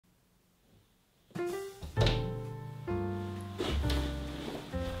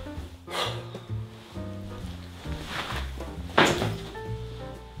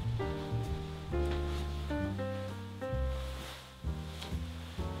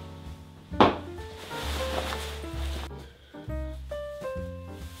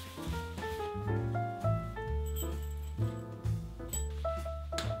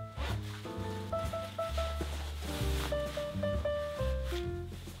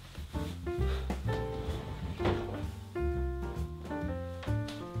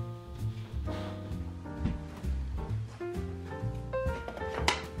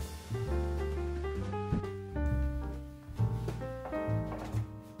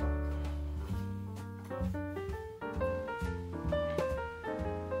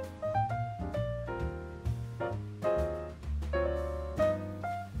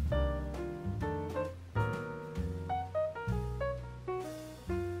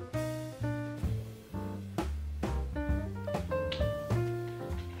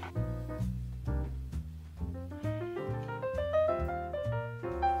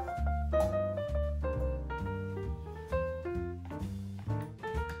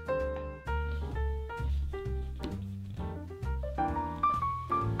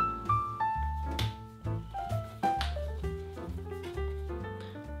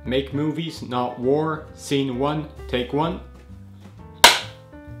make movies, not war. Scene 1, take 1.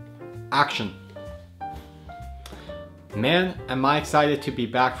 Action. Man, am I excited to be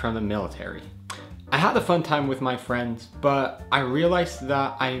back from the military. I had a fun time with my friends, but I realized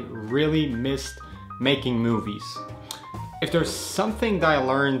that I really missed making movies. If there's something that I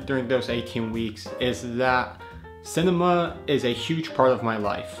learned during those 18 weeks is that cinema is a huge part of my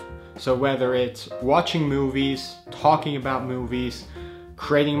life. So whether it's watching movies, talking about movies,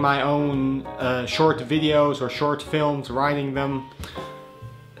 creating my own short videos or short films, writing them,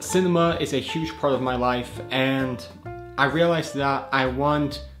 cinema is a huge part of my life, and I realized that I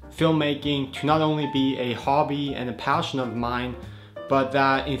want filmmaking to not only be a hobby and a passion of mine, but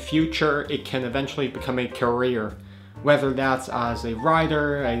that in future it can eventually become a career. Whether that's as a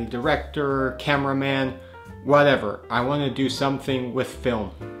writer, a director, cameraman, whatever. I want to do something with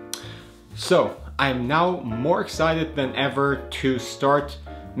film. So I'm now more excited than ever to start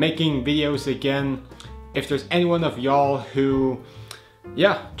making videos again. If there's anyone of y'all who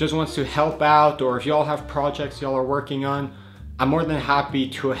just wants to help out, or if y'all have projects y'all are working on, I'm more than happy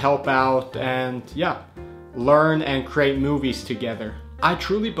to help out and learn and create movies together. I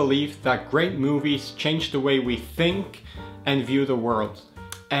truly believe that great movies change the way we think and view the world.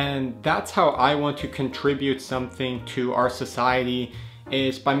 And that's how I want to contribute something to our society,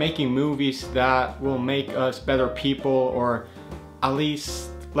 is by making movies that will make us better people, or at least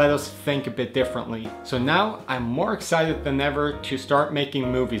let us think a bit differently. So now I'm more excited than ever to start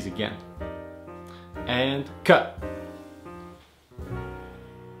making movies again. And cut!